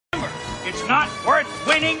It's not worth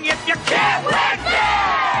winning if you can't win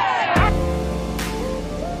it!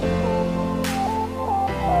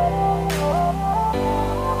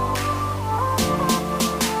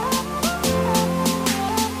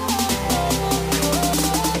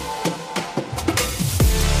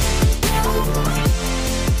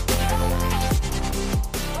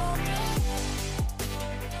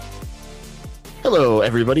 Hello,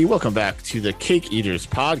 everybody. Welcome back to the Cake Eaters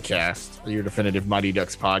podcast, your definitive Mighty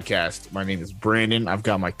Ducks podcast. My name is Brandon. I've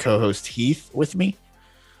got my co-host Heath with me.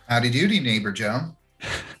 Howdy doody, neighbor Joe.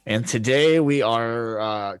 And today we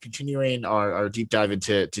are continuing our deep dive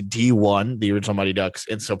into D1, the original Mighty Ducks.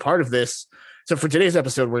 And so part of this, so for today's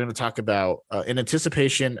episode, we're going to talk about in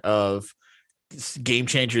anticipation of Game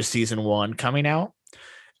Changers Season 1 coming out,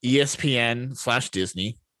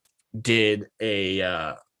 ESPN/Disney did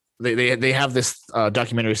a... They have this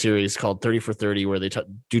documentary series called 30 for 30 where they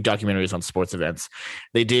do documentaries on sports events.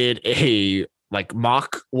 They did a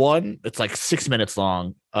mock one. It's 6 minutes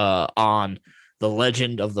long on the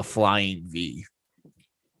legend of the Flying V.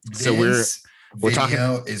 So we're talking.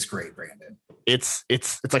 Is great, Brandon. It's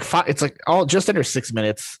all just under 6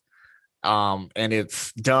 minutes, and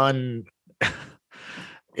it's done.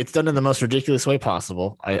 It's done in the most ridiculous way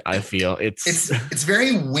possible. I feel it's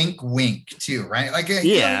very wink too, right?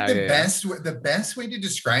 The best way to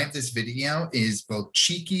describe this video is both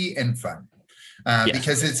cheeky and fun,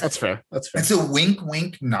 because that's fair. It's a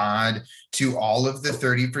wink nod to all of the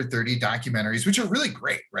 30 for 30 documentaries, which are really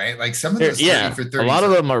great, right? Like some of those 30 for 30, a lot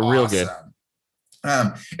of them are awesome. Real good.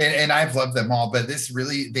 And I've loved them all, but this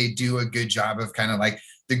really, they do a good job of kind of like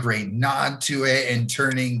the great nod to it and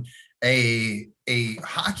turning a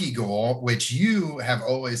hockey goal, which you have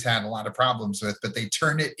always had a lot of problems with, but they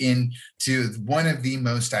turn it into one of the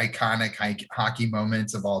most iconic hockey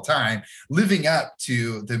moments of all time, living up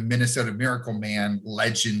to the Minnesota Miracle Man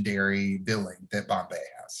legendary billing that Bombay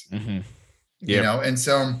has. Mm-hmm. Yep. You know, and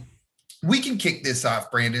so we can kick this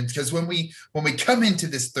off, Brandon, because when we come into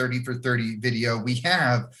this 30 for 30 video, we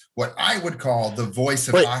have what I would call the voice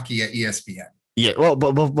of hockey at ESPN. Yeah, well,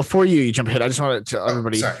 but before you jump ahead, I just wanted to tell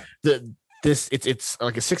everybody it's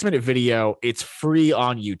like a 6 minute video. It's free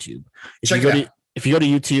on YouTube. If you go to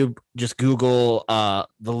YouTube, just Google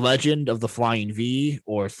the legend of the Flying V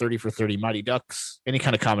or 30 for 30 Mighty Ducks, any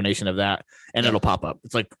kind of combination of that, and it'll pop up.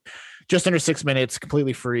 It's like just under 6 minutes,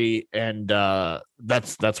 completely free, and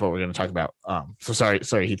that's what we're going to talk about. So sorry,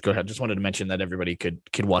 Heath, go ahead. Just wanted to mention that everybody could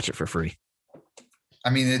watch it for free. I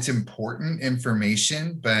mean, it's important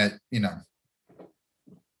information, but you know.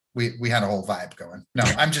 We had a whole vibe going. No,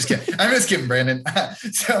 I'm just kidding. I'm just kidding, Brandon.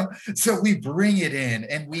 So we bring it in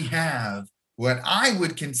and we have what I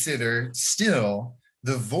would consider still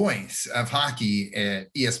the voice of hockey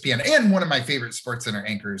at ESPN and one of my favorite SportsCenter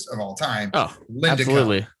anchors of all time. Oh, Linda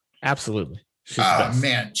absolutely. Cohn. Absolutely. Oh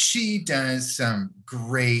man, she does some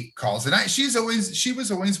great calls, and she was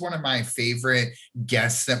always one of my favorite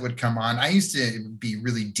guests that would come on. I used to be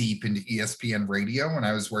really deep into ESPN radio when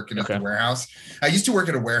I was working at the warehouse. I used to work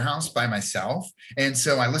at a warehouse by myself, and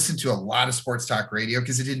so I listened to a lot of sports talk radio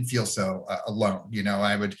because it didn't feel so alone. You know,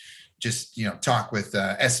 I would just talk with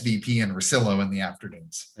SVP and Rosillo in the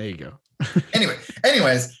afternoons. There you go.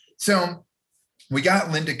 Anyways, so. We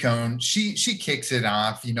got Linda Cohn. She kicks it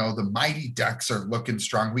off. You know, the Mighty Ducks are looking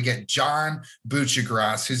strong. We get John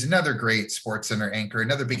Buccigross, who's another great SportsCenter anchor,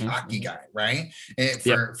 another big hockey guy, right?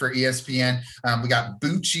 For ESPN. We got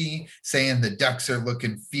Bucci saying the Ducks are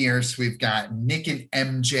looking fierce. We've got Nick and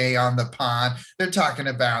MJ on the pod. They're talking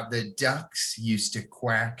about the Ducks used to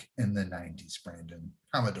quack in the 90s, Brandon.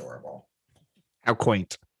 How adorable. How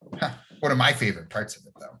quaint. One of my favorite parts of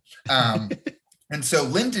it, though. And so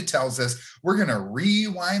Linda tells us we're going to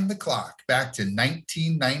rewind the clock back to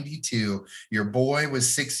 1992. Your boy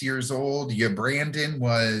was 6 years old. Your Brandon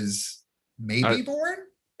was maybe born?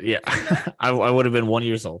 Yeah, I would have been 1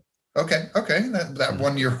 year old. Okay. That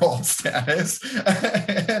 1 year old status.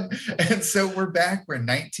 and so we're back. We're in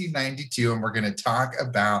 1992, and we're going to talk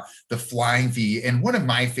about the Flying V. And one of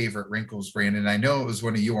my favorite wrinkles, Brandon, I know it was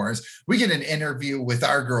one of yours. We get an interview with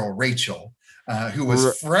our girl, Rachel. Who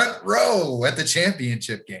was front row at the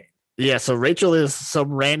championship game. Yeah, so Rachel is some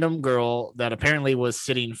random girl that apparently was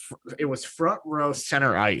sitting. It was front row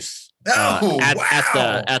center ice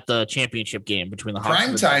at the championship game between the Hawks.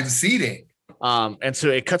 Primetime seating. And so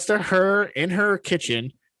it cuts to her in her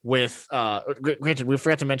kitchen with. Granted, we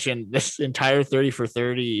forgot to mention this entire 30 for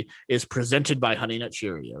 30 is presented by Honey Nut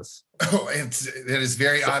Cheerios. Oh, it is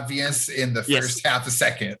very obvious in the first half a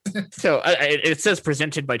second. So it says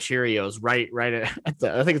presented by Cheerios, right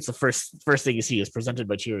I think it's the first thing you see is presented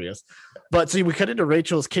by Cheerios. But so we cut into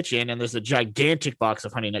Rachel's kitchen, and there's a gigantic box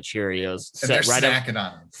of Honey Nut Cheerios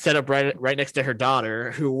set up right next to her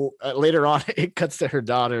daughter, who later on it cuts to her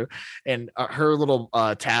daughter, and her little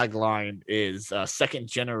tagline is second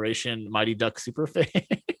generation Mighty Duck super fan.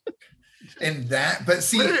 And that, but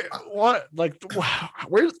see, where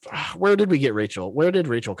did we get Rachel? Where did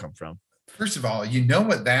Rachel come from? First of all, you know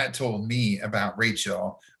what that told me about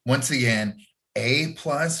Rachel? Once again, A++, 2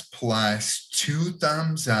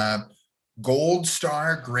 thumbs up, gold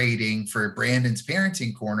star grading for Brandon's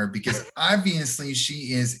parenting corner, because obviously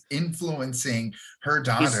she is influencing her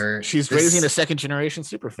daughter. She's raising a second generation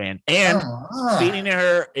super fan and feeding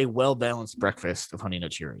her a well-balanced breakfast of Honey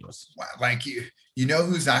Nut Cheerios. Like you know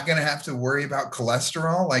who's not going to have to worry about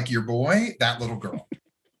cholesterol like your boy? That little girl.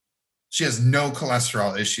 She has no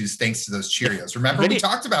cholesterol issues thanks to those Cheerios. Remember, we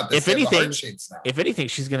talked about this. If anything,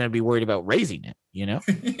 she's going to be worried about raising it, you know?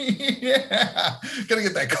 Yeah. Gotta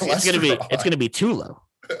get that cholesterol. It's going to be too low.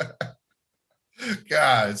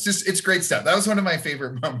 God, it's great stuff. That was one of my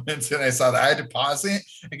favorite moments. And I saw that. I had to pause it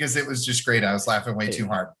because it was just great. I was laughing way too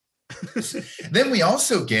hard. Then we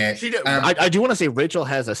also get I do want to say Rachel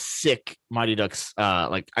has a sick Mighty Ducks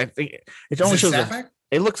I think it only shows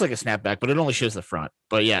it looks like a snapback, but it only shows the front.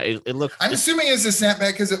 But yeah, it looks. I'm assuming it's a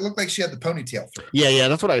snapback because it looked like she had the ponytail through. Yeah,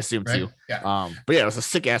 that's what I assumed too. Yeah. But yeah, it was a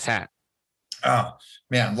sick ass hat. Oh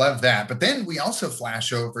man, love that. But then we also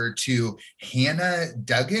flash over to Hannah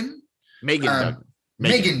Duggan. Megan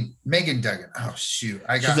Duggan. Oh shoot,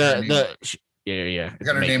 I got her name. Yeah. I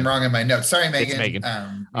got her name wrong in my notes. Sorry, Megan. It's Megan.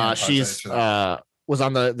 She's was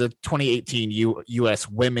on the 2018 U.S.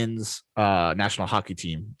 women's national hockey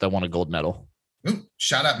team that won a gold medal. Ooh,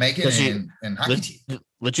 shout out Megan and hockey team.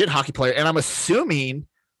 Legit hockey player. And I'm assuming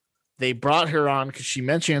they brought her on because she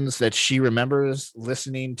mentions that she remembers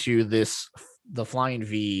listening to the Flying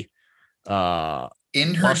V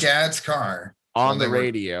in her dad's car on the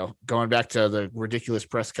radio, going back to the ridiculous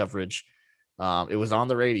press coverage. It was on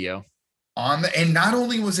the radio. And not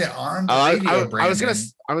only was it on the radio, I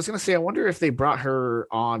was gonna say, I wonder if they brought her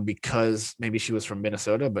on because maybe she was from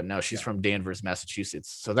Minnesota, but no, she's from Danvers,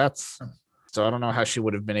 Massachusetts. So I don't know how she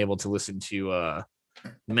would have been able to listen to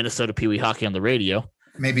Minnesota Pee Wee hockey on the radio.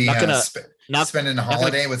 Maybe spending a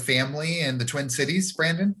holiday with family in the Twin Cities,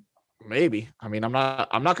 Brandon. Maybe. I mean, I'm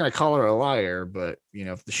not going to call her a liar, but you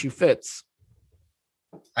know, if the shoe fits.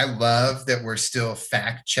 I love that we're still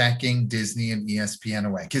fact checking Disney and ESPN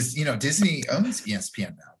away because you know Disney owns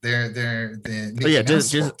ESPN now. They're the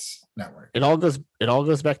Sports Network. It all goes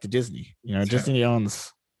back to Disney. You know, Disney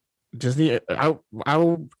owns. Disney, I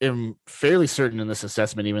am fairly certain in this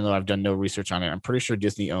assessment, even though I've done no research on it, I'm pretty sure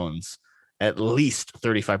Disney owns at least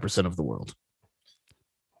 35% of the world.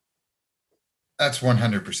 That's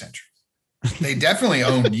 100% true. They definitely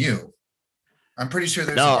own you. I'm pretty sure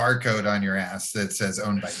there's a barcode on your ass that says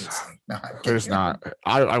owned by Disney. No, there's not.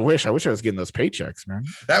 I wish I was getting those paychecks, man.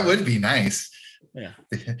 That would be nice. Yeah.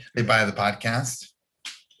 They buy the podcast,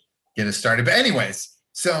 get us started. But anyways,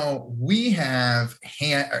 so we have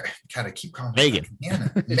gotta keep calling Megan.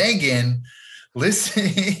 Megan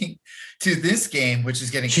listening to this game, which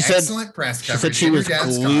is getting excellent press coverage. She said she was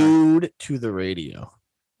glued to the radio.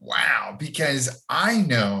 Wow, because I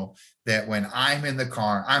know that when I'm in the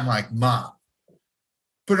car, I'm like, Mom,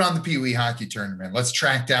 put on the Pee Wee hockey tournament. Let's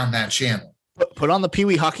track down that channel. Put on the Pee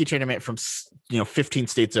Wee hockey tournament from 15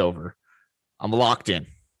 states over. I'm locked in.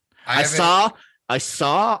 I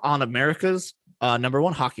saw on America's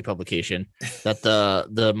 #1 hockey publication that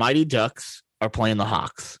the Mighty Ducks are playing the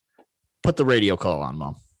Hawks. Put the radio call on,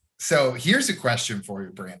 Mom. So here's a question for you,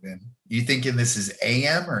 Brandon. You thinking this is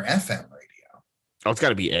AM or FM radio? Oh, it's got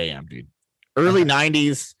to be AM, dude. Early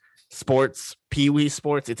 90s sports, Pee Wee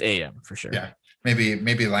sports, it's AM for sure. Yeah,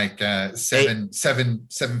 maybe like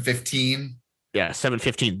 7:15. Yeah,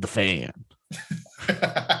 7:15. The Fan.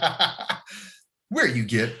 Where you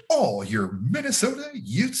get all your Minnesota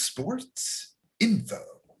youth sports info.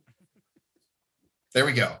 There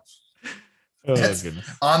we go. Oh,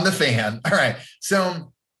 goodness. On the Fan. All right.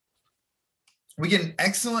 So we get an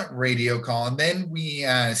excellent radio call, and then we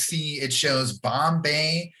see it shows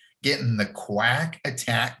Bombay getting the quack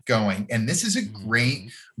attack going. And this is a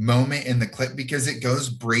great moment in the clip because it goes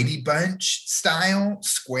Brady Bunch style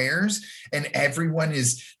squares, and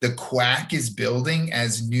the quack is building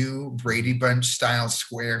as new Brady Bunch style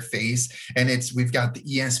square face. And we've got the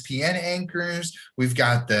ESPN anchors, we've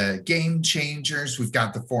got the game changers, we've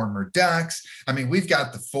got the former Ducks. I mean, we've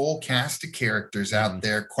got the full cast of characters out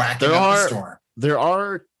there quacking up the storm. There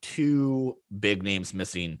are two big names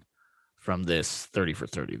missing from this 30 for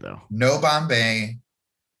 30, though. No Bombay,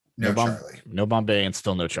 no Charlie. No Bombay, and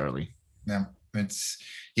still no Charlie. No, but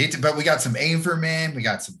we got some Averman, we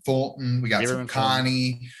got some Fulton, we got some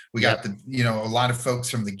Connie, we got a lot of folks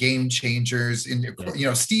from the Game Changers, and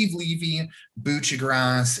Steve Levy,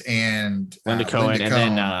 Buccigross, and Linda Cohen,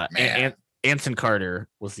 and then Anson Carter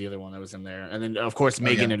was the other one that was in there, and then of course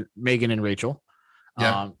Megan and Rachel.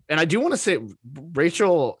 Yeah. And I do want to say,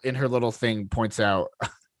 Rachel in her little thing points out,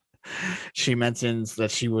 she mentions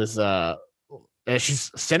that she was she's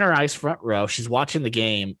center ice front row. She's watching the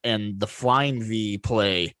game, and the flying V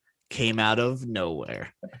play came out of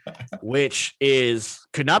nowhere, which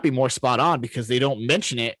could not be more spot on because they don't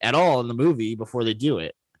mention it at all in the movie before they do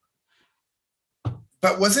it.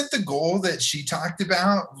 But wasn't the goal that she talked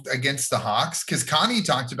about against the Hawks? Because Connie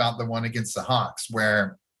talked about the one against the Hawks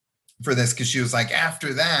where for this, because she was like,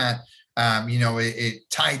 after that, it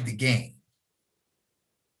tied the game.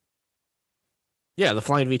 Yeah, the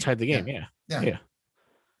flying V tied the game. Yeah.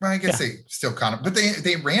 Well, I guess they still caught it, but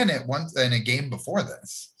they ran it once in a game before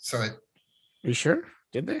this. So Are you sure?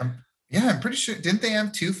 Did they? I'm pretty sure. Didn't they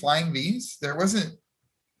have 2 flying Vs? There wasn't.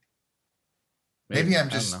 Maybe I'm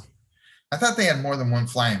just. I thought they had more than 1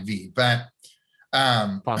 flying V, but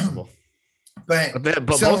possible. But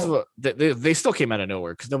both of them, they still came out of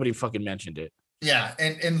nowhere because nobody fucking mentioned it. Yeah,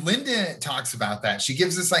 and Linda talks about that. She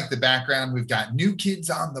gives us like the background. We've got new kids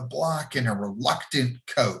on the block and a reluctant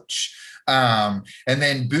coach. And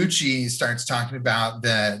then Bucci starts talking about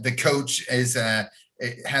the coach has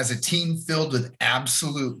a team filled with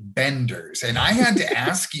absolute benders. And I had to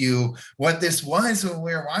ask you what this was when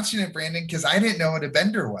we were watching it, Brandon, because I didn't know what a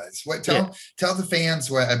bender was. Tell the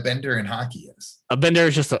fans what a bender in hockey is. A bender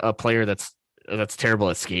is just a player that's terrible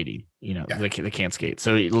at skating. They can't skate.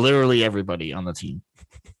 So literally everybody on the team.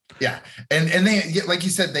 Yeah. And they, like you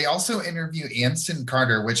said, they also interview Anson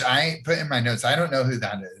Carter, which I put in my notes. I don't know who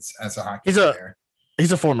that is as a hockey player.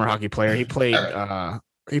 He's a former hockey player. He played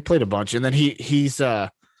he played a bunch, and then he's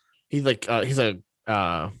a color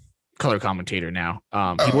commentator now.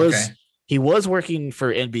 He was working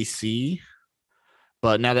for NBC,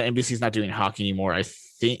 but now that NBC is not doing hockey anymore, I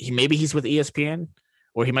think he's with ESPN,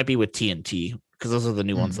 or he might be with TNT, because those are the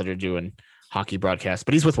new ones that are doing hockey broadcasts.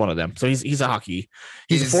 But he's with one of them, so he's a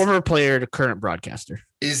former player to current broadcaster.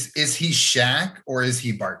 Is he Shaq or is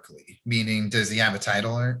he Barkley? Meaning, does he have a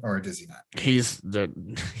title or does he not? He's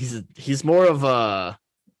more of a.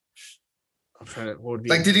 I'm trying to. What would be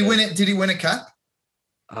did he win it? Did he win a cup?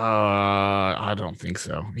 I don't think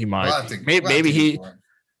so. He might. Maybe he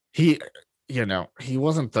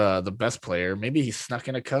wasn't the best player. Maybe he snuck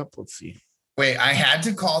in a cup. Let's see. Wait, I had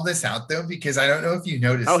to call this out though, because I don't know if you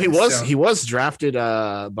noticed. Oh, he was drafted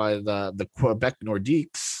by the Quebec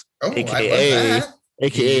Nordiques, aka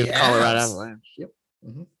the Colorado Avalanche. Yep.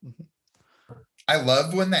 Mm-hmm, mm-hmm. I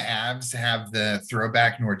love when the Avs have the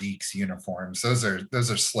throwback Nordiques uniforms. Those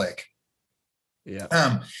are slick. Yeah.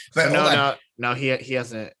 But no, he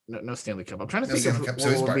hasn't. No Stanley Cup. I'm trying to think of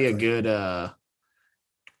what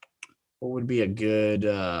would be a good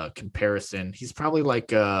comparison. He's probably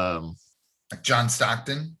like John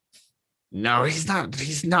Stockton. No, he's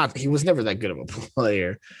not. He was never that good of a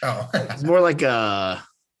player. Oh, he's more like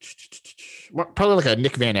probably like a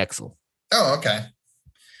Nick Van Exel. Oh, okay.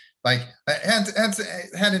 Like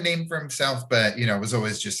had a name for himself, but was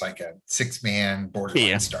always just like a 6-man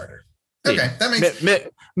borderline starter. Okay, that makes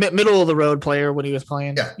middle of the road player when he was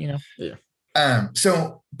playing. Yeah,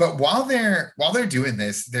 So, but while they're doing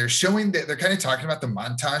this, they're showing that they're kind of talking about the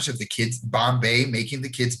montage of the kids, Bombay making the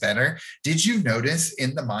kids better. Did you notice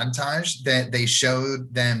in the montage that they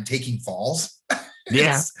showed them taking falls?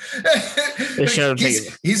 Yeah, they showed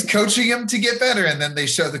he's coaching him to get better, and then they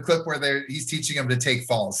show the clip where he's teaching him to take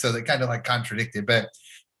falls. So they kind of like contradicted, but.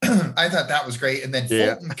 I thought that was great. And then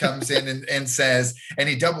Fulton comes in and says, and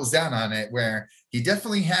he doubles down on it, where he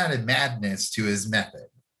definitely had a madness to his method.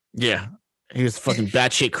 Yeah. He was fucking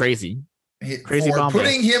batshit crazy. For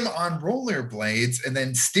putting him on rollerblades and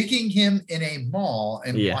then sticking him in a mall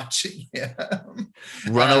and watching him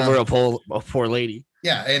run over a poor lady.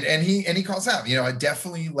 Yeah. And he calls out, it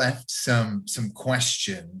definitely left some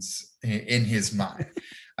questions in his mind.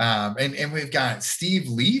 And we've got Steve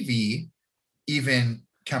Levy even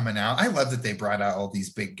coming out. I love that they brought out all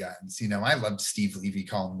these big guns. I loved Steve Levy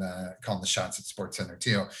calling the shots at SportsCenter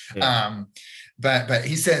too. Yeah. But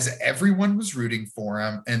he says everyone was rooting for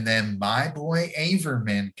him, and then my boy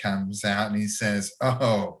Averman comes out and he says,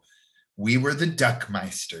 "Oh, we were the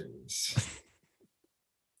Duckmeisters."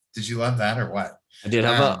 Did you love that or what? I did.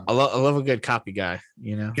 I love a good copy guy,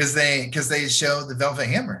 you know, because they show the Velvet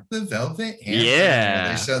Hammer.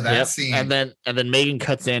 Yeah, they show that scene, and then Megan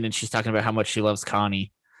cuts in and she's talking about how much she loves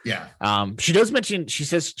Connie. Yeah. She does mention, she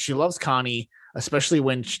says she loves Connie, especially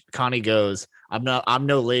when Connie goes, I'm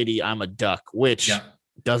no lady, I'm a duck, which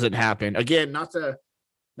doesn't happen. Again, not to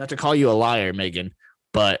call you a liar, Megan,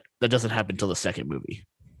 but that doesn't happen until the second movie.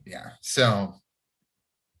 Yeah. So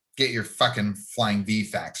get your fucking flying V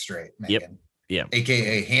facts straight, Megan. Yeah.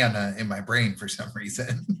 AKA Hannah in my brain for some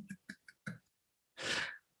reason.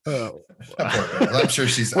 I'm sure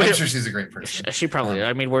she's a great person. She probably.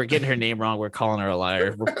 I mean, we're getting her name wrong. We're calling her a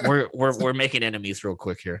liar. We're making enemies real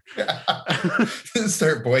quick here.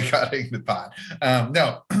 Start boycotting the pod.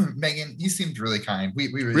 No, Megan, you seemed really kind. We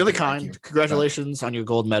really kind. Like congratulations on your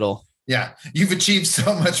gold medal. Yeah, you've achieved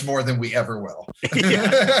so much more than we ever will.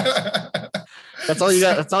 That's all you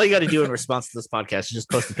got. That's all you got to do in response to this podcast. You just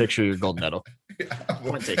post a picture of your gold medal. Yeah,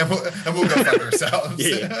 we'll go fuck ourselves.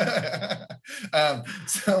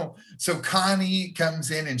 So Connie comes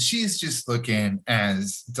in and she's just looking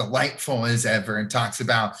as delightful as ever and talks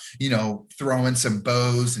about, throwing some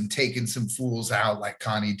bows and taking some fools out like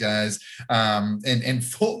Connie does. And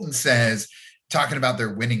Fulton says, talking about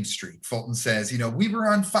their winning streak, Fulton says, we were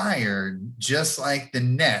on fire just like the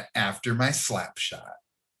net after my slap shot.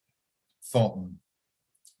 Fulton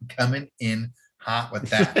coming in hot with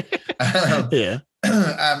that.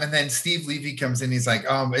 And then Steve Levy comes in. He's like,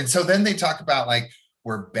 and so then they talk about like,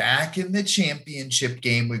 we're back in the championship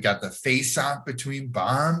game. We've got the face off between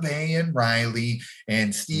Bombay and Riley,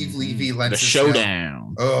 and Steve Levy lets the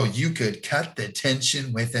showdown. You could cut the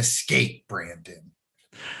tension with a skate, Brandon.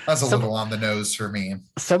 That's a little on the nose for me.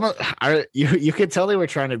 You could tell they were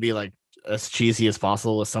trying to be like as cheesy as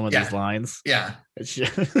possible with some of these lines. Yeah.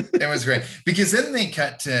 It was great because then they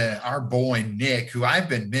cut to our boy Nick, who I've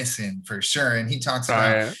been missing for sure. And he talks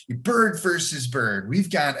about bird versus bird.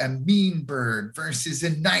 We've got a mean bird versus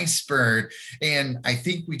a nice bird. And I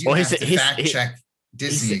think we do have to fact check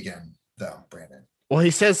Disney again, though, Brandon. Well,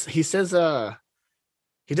 he says he doesn't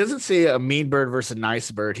say a mean bird versus a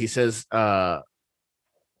nice bird. He says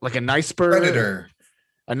like a nice bird. Predator.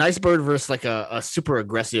 A nice bird versus like a super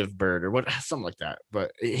aggressive bird or something like that.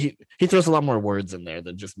 But he throws a lot more words in there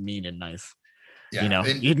than just mean and nice. Yeah,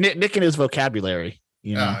 Nick and his vocabulary.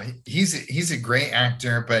 He's a great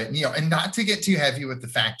actor, but and not to get too heavy with the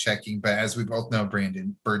fact checking, but as we both know,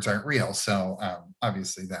 Brandon, birds aren't real. So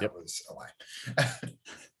obviously that was a lie.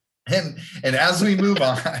 and as we move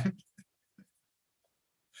on.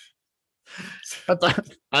 I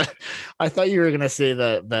thought you were gonna say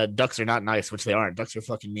that ducks are not nice, which they aren't. Ducks are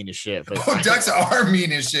fucking mean as shit. But ducks are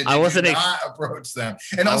mean as shit. I wasn't not approach them,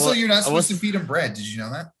 and also you're not supposed to feed them bread. Did you know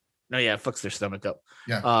that? No, yeah, it fucks their stomach up.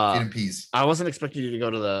 Yeah, feed them peas. I wasn't expecting you to go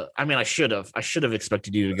to the. I mean, I should have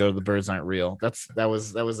expected you to go to the Birds Aren't Real. That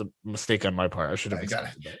was a mistake on my part. I should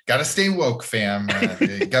have. Gotta stay woke, fam.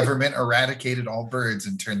 The government eradicated all birds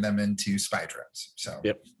and turned them into spy drones. So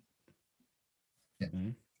yep. Yeah.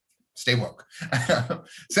 Mm-hmm. Stay woke.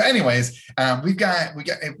 So anyways, we got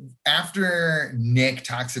after Nick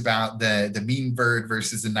talks about the mean bird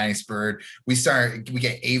versus the nice bird, we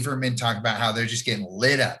get Averman talk about how they're just getting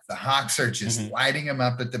lit up. The Hawks are just lighting them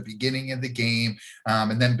up at the beginning of the game.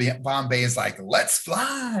 And then Bombay is like, let's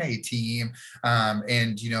fly, team.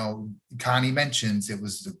 And Connie mentions it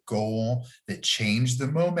was the goal that changed the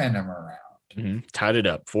momentum around. Tied it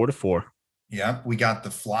up 4-4. Yep, we got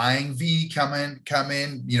the flying V coming.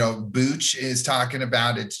 Booch is talking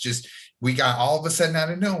about it's just we got all of a sudden out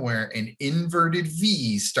of nowhere an inverted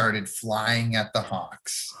V started flying at the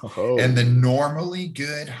Hawks. And the normally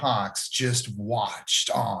good Hawks just watched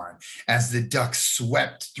on as the Ducks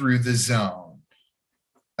swept through the zone.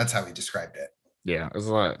 That's how he described it. Yeah, it was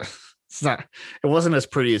a lot. It wasn't as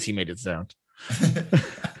pretty as he made it sound. I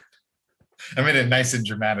made it nice and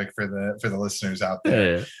dramatic for the listeners out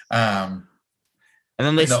there. Yeah.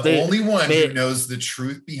 And then the only one who knows the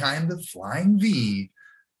truth behind the flying V,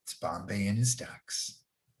 it's Bombay and his Ducks.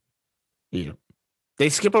 Yeah. They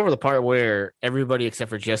skip over the part where everybody except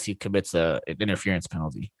for Jesse commits an interference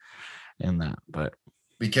penalty in that, but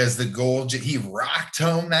because the goal, he rocked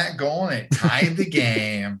home that goal and it tied the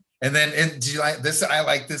game. And then, do you like this? I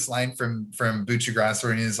like this line from Buccigross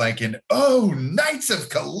where he's like, Knights of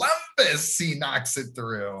Columbus, he knocks it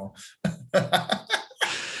through.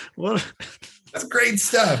 What? That's great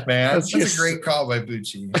stuff, man. That's a great call by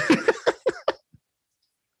Bucci.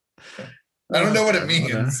 I don't know what it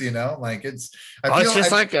means, like it's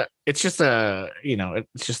just like an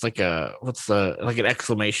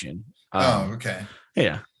exclamation. Okay.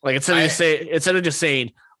 Yeah. Like instead of just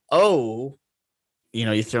saying, oh,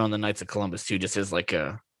 you throw in the Knights of Columbus too, just as like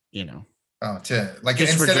a, to like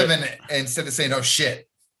instead of saying, oh shit.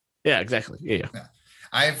 Yeah, exactly. Yeah.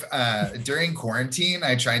 I've during quarantine,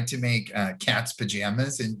 I tried to make cat's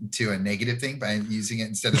pajamas into a negative thing by using it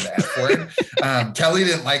instead of the F word. Kelly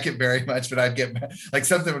didn't like it very much, but I'd get like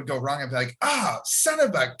something would go wrong. I'd be like, son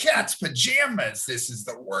of a cat's pajamas. This is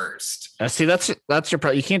the worst. See, that's your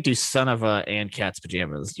problem. You can't do son of a and cat's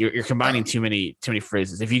pajamas. You're combining too many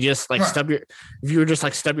phrases. If you just like stub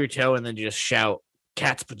your toe and then just shout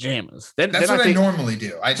cat's pajamas. That's what I normally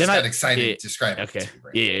do. I just got excited to describe it. Okay.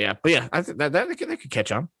 Yeah. But yeah, I think that could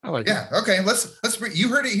catch on. I like it. Yeah. Okay. Let's you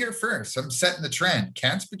heard it here first. I'm setting the trend.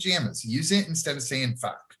 Cat's pajamas. Use it instead of saying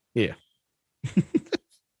fuck. Yeah.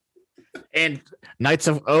 And Knights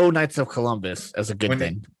of Columbus as a good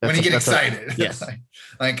thing. When you get excited. Yes.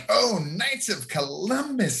 like, Knights of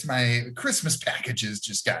Columbus, my Christmas packages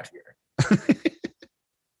just got here.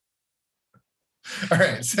 All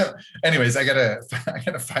right. So anyways, I gotta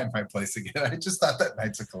find my place again. I just thought that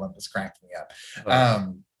Knights of Columbus cracked me up.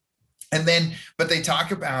 But they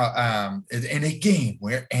talk about in a game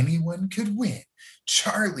where anyone could win,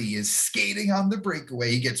 Charlie is skating on the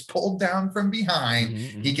breakaway. He gets pulled down from behind.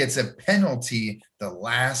 Mm-hmm. He gets a penalty, the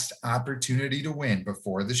last opportunity to win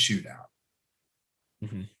before the shootout.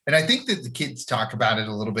 Mm-hmm. And I think that the kids talk about it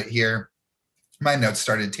a little bit here. My notes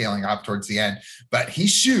started tailing off towards the end, but he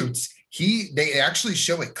shoots. They actually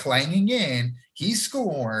show it clanging in. He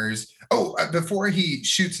scores. Before he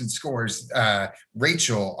shoots and scores,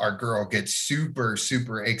 Rachel, our girl, gets super,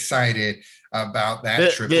 super excited about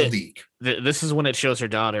that triple deke. This is when it shows her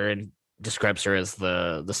daughter and describes her as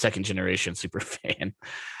the second generation super fan.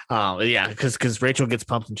 Because Rachel gets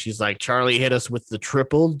pumped and she's like, Charlie hit us with the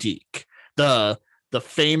triple deke, the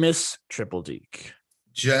famous triple deke.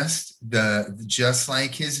 Just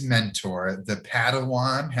like his mentor, the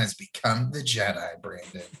Padawan has become the Jedi,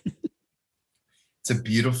 Brandon. It's a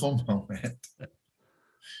beautiful moment.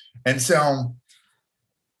 And so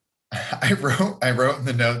I wrote in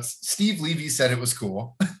the notes, Steve Levy said it was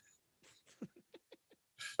cool.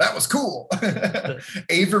 That was cool.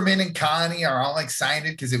 Averman and Connie are all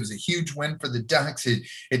excited because it was a huge win for the Ducks.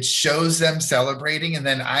 It shows them celebrating. And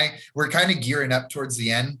then we're kind of gearing up towards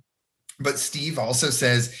the end. But Steve also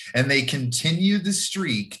says, and they continue the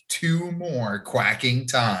streak 2 more quacking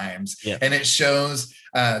times. Yeah. And it shows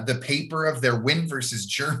the paper of their win versus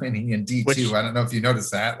Germany in D2. I don't know if you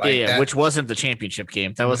noticed that. Which wasn't the championship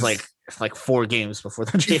game. That was like 4 games before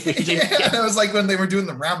the championship game. It was like when they were doing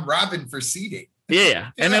the round robin for seeding.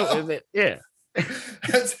 Yeah.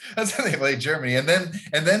 That's how they played Germany. And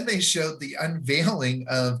then they showed the unveiling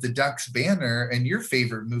of the Ducks banner and your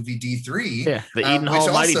favorite movie D3. Yeah, the Eden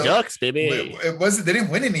Hall Mighty Ducks, baby. They didn't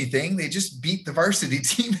win anything. They just beat the varsity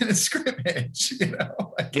team in a scrimmage,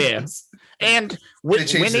 And they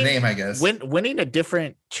changed the name, I guess. Winning a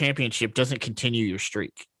different championship doesn't continue your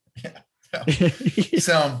streak. Yeah.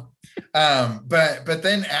 So but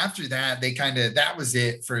then after that they that was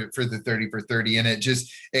it for the 30 for 30, and it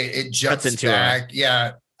jumps into back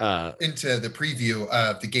into the preview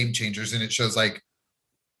of the Game Changers, and it shows like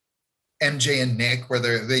MJ and Nick where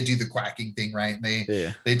they do the quacking thing, right?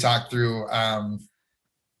 And they talk through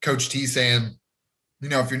Coach T saying,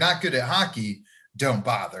 if you're not good at hockey, don't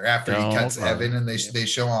bother, after he cuts Evan, and they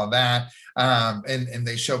show all that. And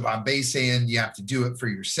they show Bombay saying you have to do it for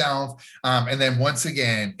yourself. And then once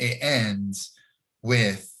again, it ends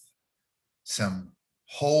with some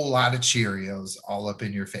whole lot of Cheerios all up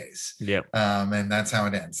in your face. Yep. And that's how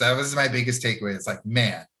it ends. That was my biggest takeaway. It's like,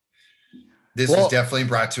 man, this was definitely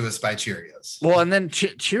brought to us by Cheerios. Well, and then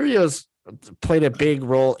Cheerios played a big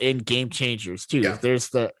role in Game Changers too. Yeah. There's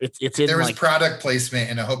there was product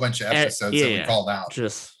placement in a whole bunch of episodes that we called out.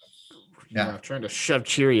 Just trying to shove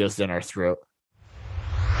Cheerios down our throat.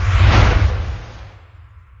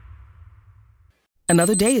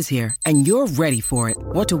 Another day is here and you're ready for it.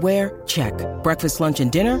 What to wear? Check. Breakfast, lunch,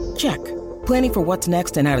 and dinner? Check. Planning for what's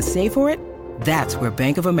next and how to save for it? That's where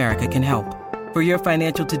Bank of America can help. For your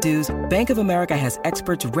financial to-dos, Bank of America has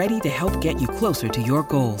experts ready to help get you closer to your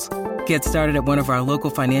goals. Get started at one of our local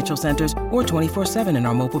financial centers or 24/7 in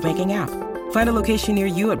our mobile banking app. Find a location near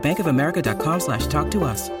you at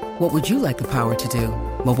bankofamerica.com/talktous. What would you like the power to do?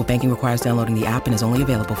 Mobile banking requires downloading the app and is only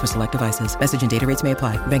available for select devices. Message and data rates may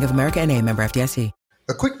apply. Bank of America NA, member FDIC.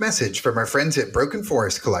 A quick message from our friends at Broken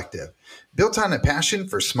Forest Collective. Built on a passion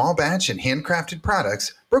for small batch and handcrafted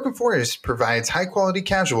products, Broken Forest provides high-quality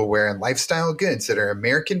casual wear and lifestyle goods that are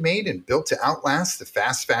American-made and built to outlast the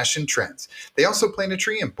fast fashion trends. They also plant a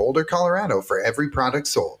tree in Boulder, Colorado for every product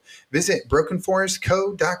sold. Visit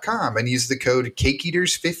brokenforestco.com and use the code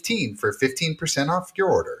CakeEaters15 for 15% off your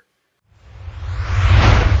order.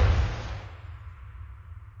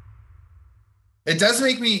 It does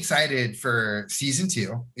make me excited for season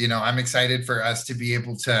 2. You know, I'm excited for us to be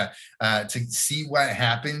able to see what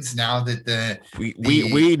happens now that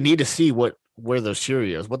we need to see what those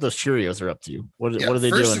Cheerios are up to. What are they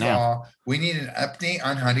doing now? First of all, we need an update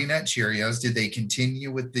on Honey Nut Cheerios. Did they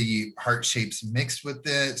continue with the heart shapes mixed with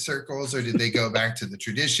the circles, or did they go back to the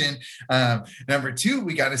tradition? Number 2,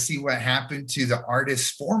 we got to see what happened to the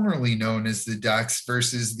artists formerly known as the Ducks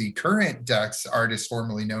versus the current Ducks artists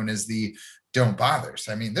formerly known as the Don't Bothers.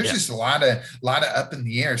 I mean, there's just a lot of up in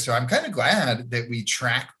the air. So I'm kind of glad that we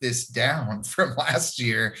tracked this down from last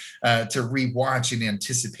year to rewatch in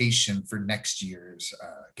anticipation for next year's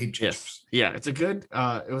Game Changers. Yes. Yeah, it's a good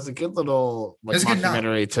it was a good little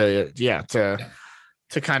documentary to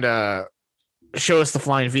kind of show us the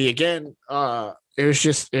Flying V again.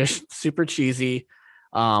 It's super cheesy.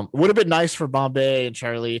 Would have been nice for Bombay and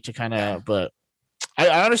Charlie to kind of, but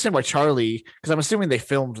I understand why Charlie, because I'm assuming they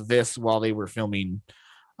filmed this while they were filming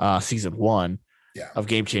season 1 of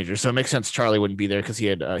Game Changers. So it makes sense Charlie wouldn't be there because he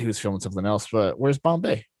was filming something else. But where's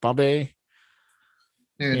Bombay? Bombay,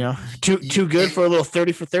 dude, you know, too good for a little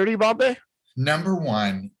 30 for 30, Bombay? Number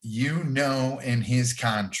 1, in his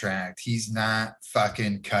contract, he's not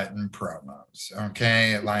fucking cutting promos.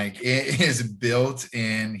 Okay. Like, it is built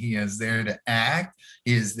in. He is there to act.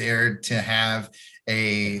 He is there to have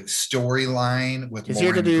a storyline with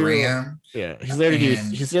Lauren Graham. Yeah. He's there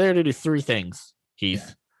to do 3 things.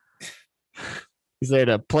 He's there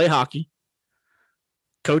to play hockey,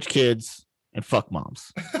 coach kids, and fuck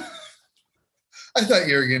moms. I thought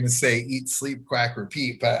you were going to say eat, sleep, quack,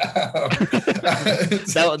 repeat, but that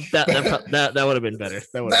would have been better.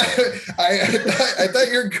 I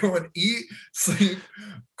thought you were going eat, sleep,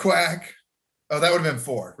 quack. Oh, that would have been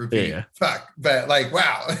 4. Repeat. Yeah. Fuck. But like,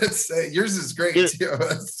 wow, yours is great too.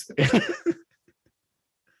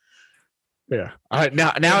 Yeah. All right.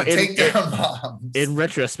 Now in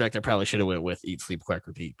retrospect, I probably should have went with eat, sleep, quack,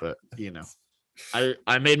 repeat. But you know,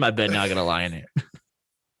 I made my bed. Not gonna lie in it.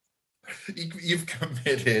 You've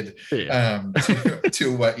committed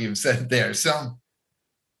to what you've said there. So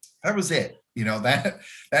that was it. You know, that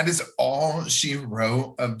is all she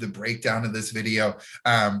wrote of the breakdown of this video.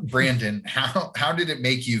 Brandon, how did it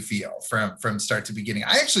make you feel from start to beginning?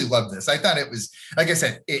 I actually love this. I thought it was, like I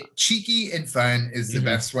said, cheeky and fun is the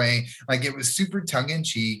best way. Like, it was super tongue in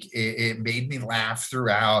cheek. It made me laugh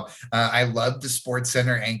throughout. I loved the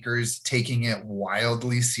SportsCenter anchors taking it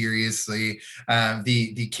wildly seriously.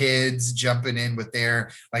 The kids jumping in with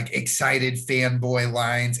their like excited fanboy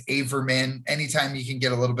lines. Averman, anytime you can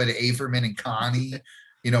get a little bit of Averman and Connie,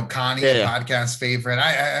 a podcast favorite.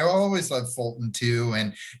 I always love Fulton too,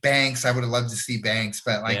 and Banks. I would have loved to see Banks,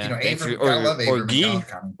 but I love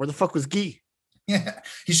Averman. Where the fuck was Guy? Yeah,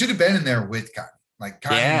 he should have been in there with Connie. Like,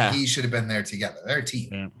 Connie and he should have been there together. They're a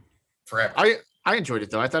team forever. I enjoyed it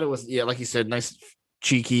though. I thought it was like you said, nice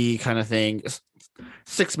cheeky kind of thing.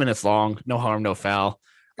 6 minutes long, no harm, no foul.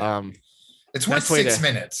 It's worth 6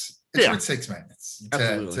 minutes. It's worth 6 minutes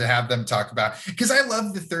to have them talk about, because I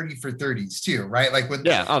love the 30 for 30s too, right? Like with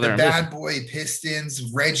the Bad Boy Pistons,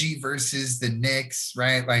 Reggie versus the Knicks,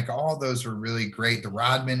 right? Like, all those were really great. The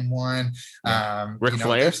Rodman one, Ric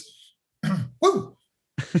Flair. Woo.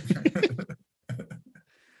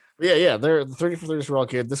 They're the 30 for 30s were all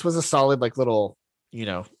good. This was a solid, like, little,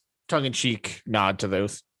 tongue-in-cheek nod to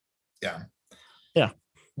those. Yeah.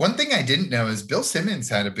 One thing I didn't know is Bill Simmons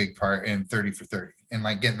had a big part in 30 for 30 and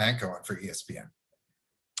like getting that going for ESPN.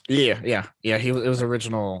 Yeah. He was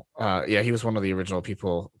original. He was one of the original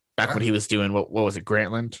people back when he was doing what was it,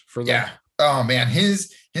 Grantland for them? Yeah. Oh man,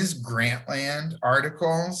 his Grantland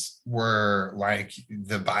articles were like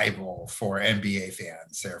the Bible for NBA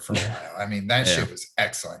fans there for a while. I mean, that shit was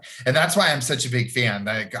excellent. And that's why I'm such a big fan.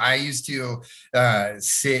 Like, I used to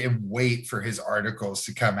sit and wait for his articles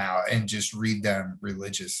to come out and just read them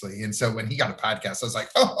religiously. And so when he got a podcast, I was like,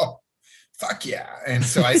 oh, fuck yeah. And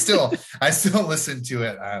so I still listen to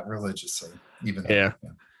it religiously, even though.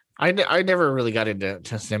 I never really got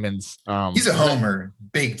into Simmons. He's a homer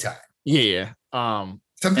big time. Yeah. Some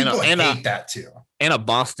people hate that too. And a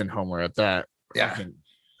Boston homer at that. Yeah.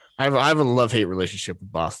 I have a love-hate relationship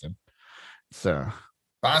with Boston. So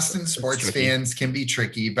Boston sports fans can be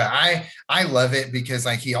tricky, but I love it because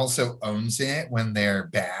like he also owns it when they're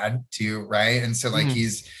bad too, right? And so like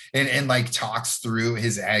he's and like talks through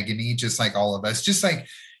his agony, just like all of us, just like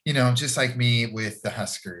me with the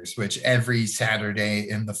Huskers, which every Saturday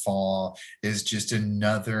in the fall is just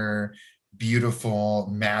another beautiful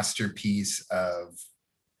masterpiece of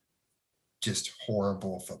just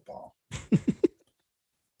horrible football.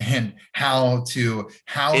 And how to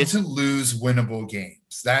lose winnable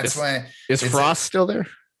games. That's why. Is Frost still there?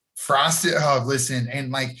 Frost. Oh, listen,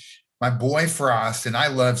 and like my boy Frost, and I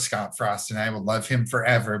love Scott Frost, and I will love him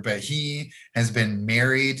forever. But he has been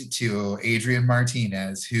married to Adrian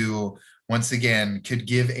Martinez, who once again could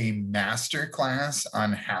give a master class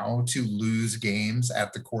on how to lose games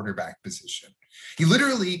at the quarterback position. He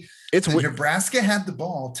literally, Nebraska had the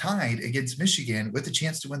ball tied against Michigan with a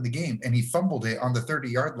chance to win the game, and he fumbled it on the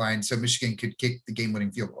 30-yard line so Michigan could kick the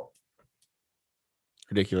game-winning field goal.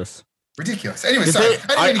 Ridiculous. Anyway, sorry.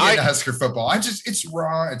 I didn't get into Husker football. It's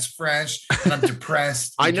raw, it's fresh, and I'm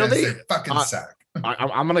depressed. I know they fucking suck.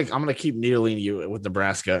 I'm gonna keep needling you with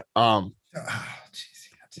Nebraska.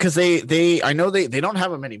 Because I know they don't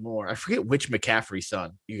have him anymore. I forget which McCaffrey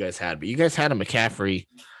son you guys had, but you guys had a McCaffrey.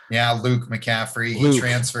 Yeah, Luke McCaffrey. He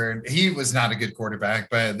transferred. He was not a good quarterback,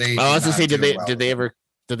 but they. I was gonna say, did they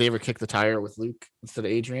ever kick the tire with Luke instead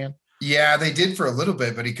of Adrian? Yeah, they did for a little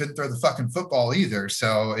bit, but he couldn't throw the fucking football either,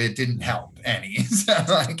 so it didn't help any. So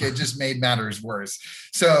like it just made matters worse.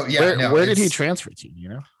 So yeah, where did he transfer to? You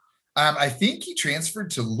know, I think he transferred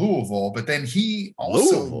to Louisville, but then he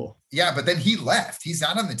also but then he left. He's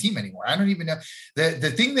not on the team anymore. I don't even know.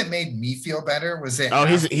 The thing that made me feel better was that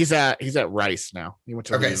he's at Rice now. He went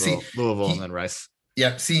to Louisville and then Rice.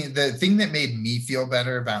 Yeah. See, the thing that made me feel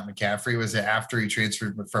better about McCaffrey was that after he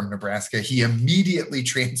transferred from Nebraska, he immediately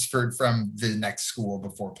transferred from the next school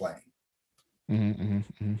before playing.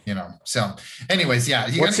 You know. So, anyways, yeah.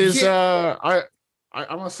 What's his? I'm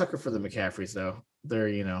a sucker for the McCaffreys, though.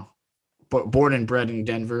 They're born and bred in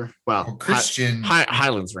Denver. Well, Christian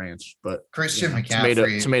Highlands Ranch, but Christian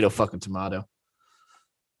McCaffrey, tomato.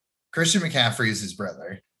 Christian McCaffrey is his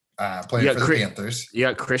brother, playing for the Panthers. You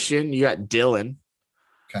got Christian. You got Dylan.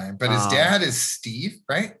 Okay, but his dad is Steve,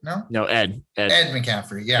 right? No, Ed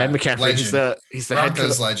McCaffrey. Yeah, Ed McCaffrey. Legend. He's the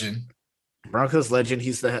Broncos legend. Broncos legend.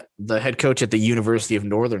 He's the head coach at the University of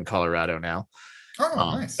Northern Colorado now.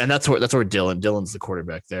 Oh, nice. And that's where Dylan's the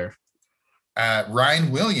quarterback there.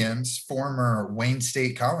 Ryan Williams, former Wayne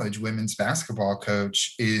State College women's basketball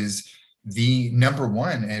coach, is the number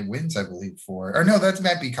one in wins, I believe, or no, that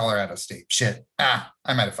might be Colorado State. Shit. I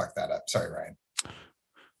might have fucked that up. Sorry, Ryan.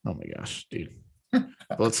 Oh my gosh, dude.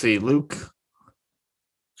 Let's see, Luke.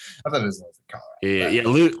 I thought it was Colorado. Yeah.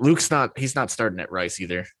 Luke's not. He's not starting at Rice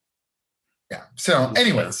either. Yeah. So,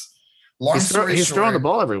 anyways, he's throwing the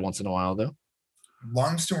ball every once in a while, though.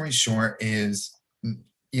 Long story short is,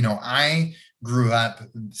 I grew up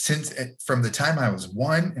from the time I was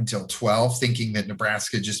 1 until 12, thinking that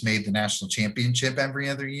Nebraska just made the national championship every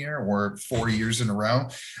other year or 4 years in a row.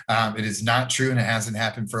 It is not true, and it hasn't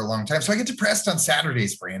happened for a long time. So I get depressed on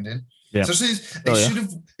Saturdays, Brandon. Yeah. So they should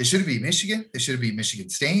have beat Michigan. They should have beat Michigan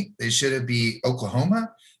State. They should have beat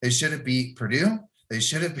Oklahoma. They should have beat Purdue. They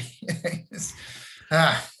should have beat.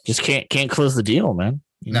 Just can't close the deal, man.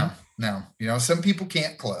 No. Some people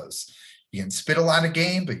can't close. You can spit a lot of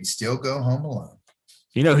game, but you still go home alone.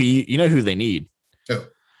 You know who they need. Who?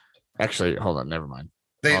 Actually, hold on. Never mind.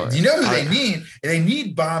 They need? They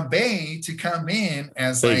need Bombay to come in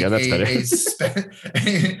as like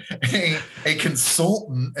a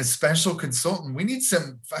consultant, a special consultant. We need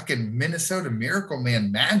some fucking Minnesota Miracle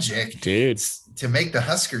Man magic, dude, to make the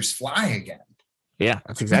Huskers fly again. Yeah,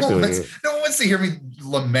 that's exactly no one wants to hear me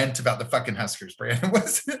lament about the fucking Huskers, Brandon.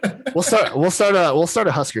 We'll start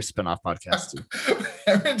a Husker spinoff podcast too.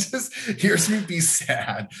 Everyone just hears me be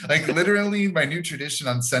sad. Like literally, my new tradition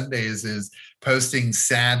on Sundays is posting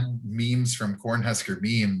sad memes from Cornhusker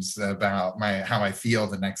memes about how I feel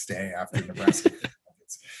the next day after Nebraska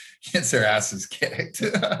gets their asses kicked.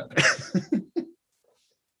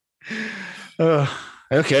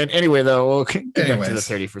 Okay. Anyway, though, we'll get back to the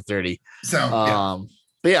 30 for 30. So,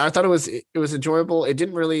 but yeah, I thought it was enjoyable. It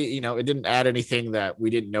didn't really, it didn't add anything that we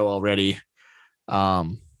didn't know already.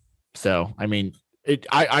 So I mean,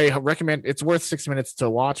 I recommend. It's worth 6 minutes to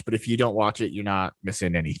watch, but if you don't watch it, you're not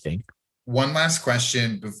missing anything. One last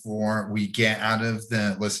question before we get out of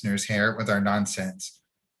the listeners' hair with our nonsense.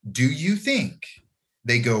 Do you think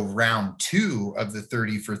they go round 2 of the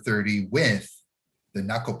 30 for 30 with the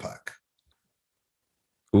knuckle puck?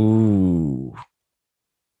 Ooh,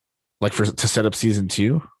 like to set up season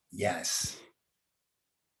 2? Yes.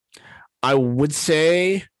 I would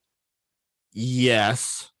say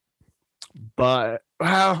yes, but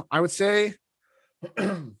I would say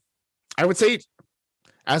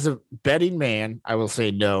as a betting man, I will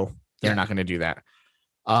say no, they're not going to do that.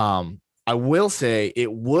 I will say it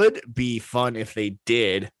would be fun if they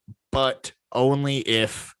did, but only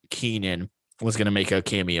if Keenan was going to make a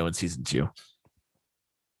cameo in season 2.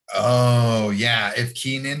 Oh yeah, if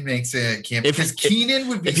Keenan makes a cameo, because Keenan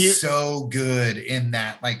would be so good in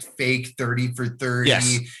that like fake 30 for 30,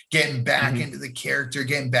 yes. Getting back into the character,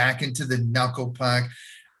 getting back into the knuckle puck.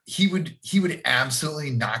 He would absolutely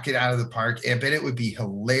knock it out of the park. I bet it would be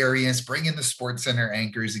hilarious. Bring in the Sports Center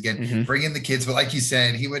anchors again, bring in the kids. But like you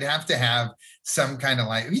said, he would have to have some kind of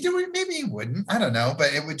like, maybe he wouldn't, I don't know,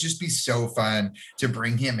 but it would just be so fun to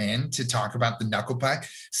bring him in to talk about the knuckle puck,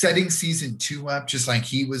 setting season 2 up, just like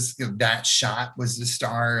he was, that shot was the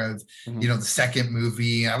star of, the second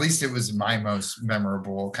movie. At least it was my most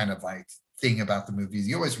memorable kind of like thing about the movies.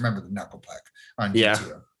 You always remember the knuckle puck on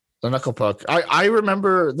YouTube. The knuckle puck. I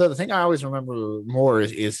remember the thing I always remember more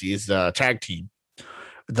is tag team.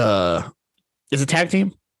 Is it tag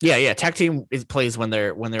team? Yeah. Tag team plays when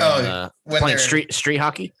they're playing street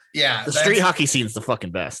hockey. Yeah, the street hockey scene is the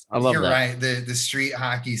fucking best. I love that. You're right. The street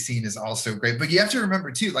hockey scene is also great. But you have to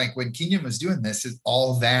remember too, like when Keenan was doing this,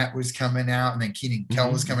 all that was coming out, and then Keenan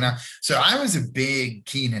Kel was coming out. So I was a big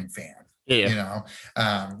Keenan fan. Yeah.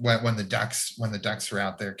 When the Ducks were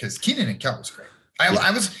out there, because Keenan and Kel was great.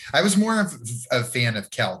 I was more of a fan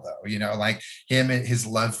of Kel though, like him and his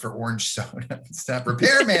love for orange soda and stuff.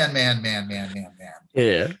 Repairman, man.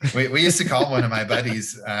 Yeah. We used to call one of my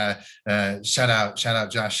buddies, shout out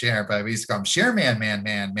Josh Scher, but we used to call him Scher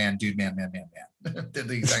man, dude, man. Did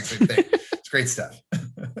the exact same thing. It's great stuff.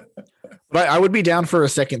 But I would be down for a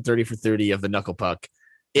second 30 for 30 of the knuckle puck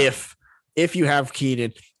if you have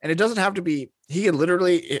Keenan, and it doesn't have to be. He could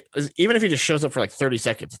literally, even if he just shows up for like 30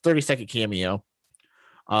 seconds, 30-second cameo.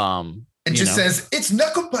 It just says it's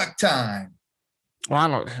knuckle puck time.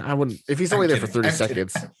 Well, I wouldn't, if he's only there for 30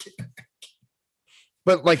 seconds.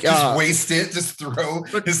 But like, just waste it, just throw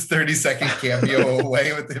his 30-second cameo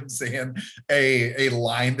away with him saying a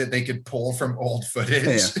line that they could pull from old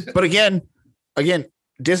footage. Yeah. But again,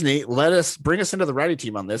 Disney, bring us into the writing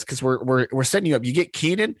team on this, because we're setting you up. You get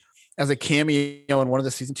Keenan as a cameo in one of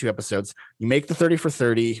the season 2 episodes. You make the 30 for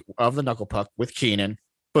 30 of the knuckle puck with Keenan.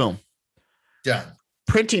 Boom. Done.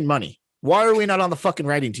 Printing money. Why are we not on the fucking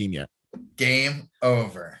writing team yet? Game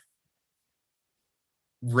over.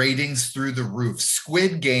 Ratings through the roof.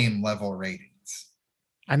 Squid Game level ratings.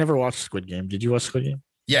 I never watched Squid Game. Did you watch Squid Game?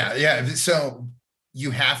 Yeah. So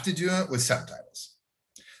you have to do it with subtitles.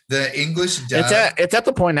 The English dub. It's at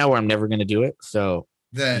the point now where I'm never going to do it. So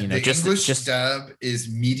the English dub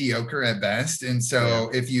is mediocre at best. And so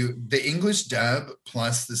if the English dub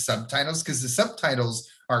plus the subtitles, because the subtitles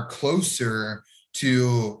are closer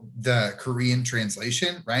to the Korean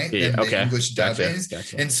translation, right? Yeah, than the English dub is.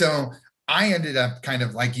 Gotcha. And so I ended up kind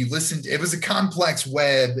of like, it was a complex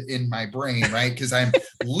web in my brain, right? Because I'm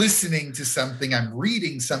listening to something, I'm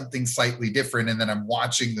reading something slightly different, and then I'm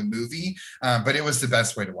watching the movie. But it was the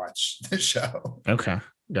best way to watch the show. Okay.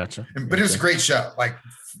 Gotcha. But it was a great show. Like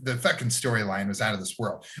the fucking storyline was out of this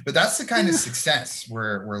world. But that's the kind of success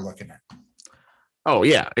we're looking at. Oh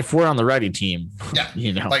yeah, if we're on the writing team,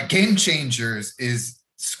 like Game Changers is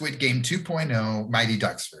Squid Game 2.0 Mighty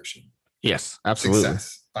Ducks version. Yes, absolutely.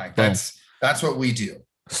 Success. Like that's what we do.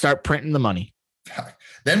 Start printing the money.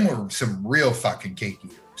 Then we're some real fucking cake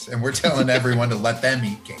eaters, and we're telling everyone to let them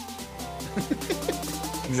eat cake.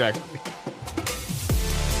 Exactly.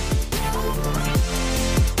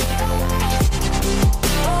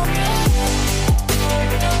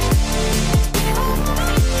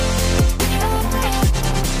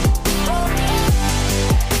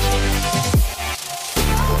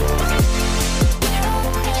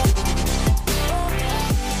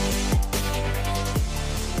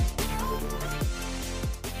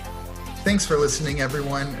 Thanks for listening,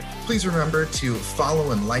 everyone. Please remember to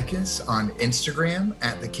follow and like us on Instagram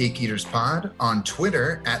at The Cake Eaters Pod, on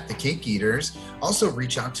Twitter at The Cake Eaters. Also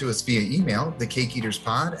reach out to us via email,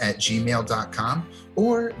 thecakeeaterspod@gmail.com,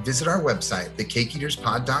 or visit our website,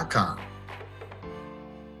 thecakeeaterspod.com.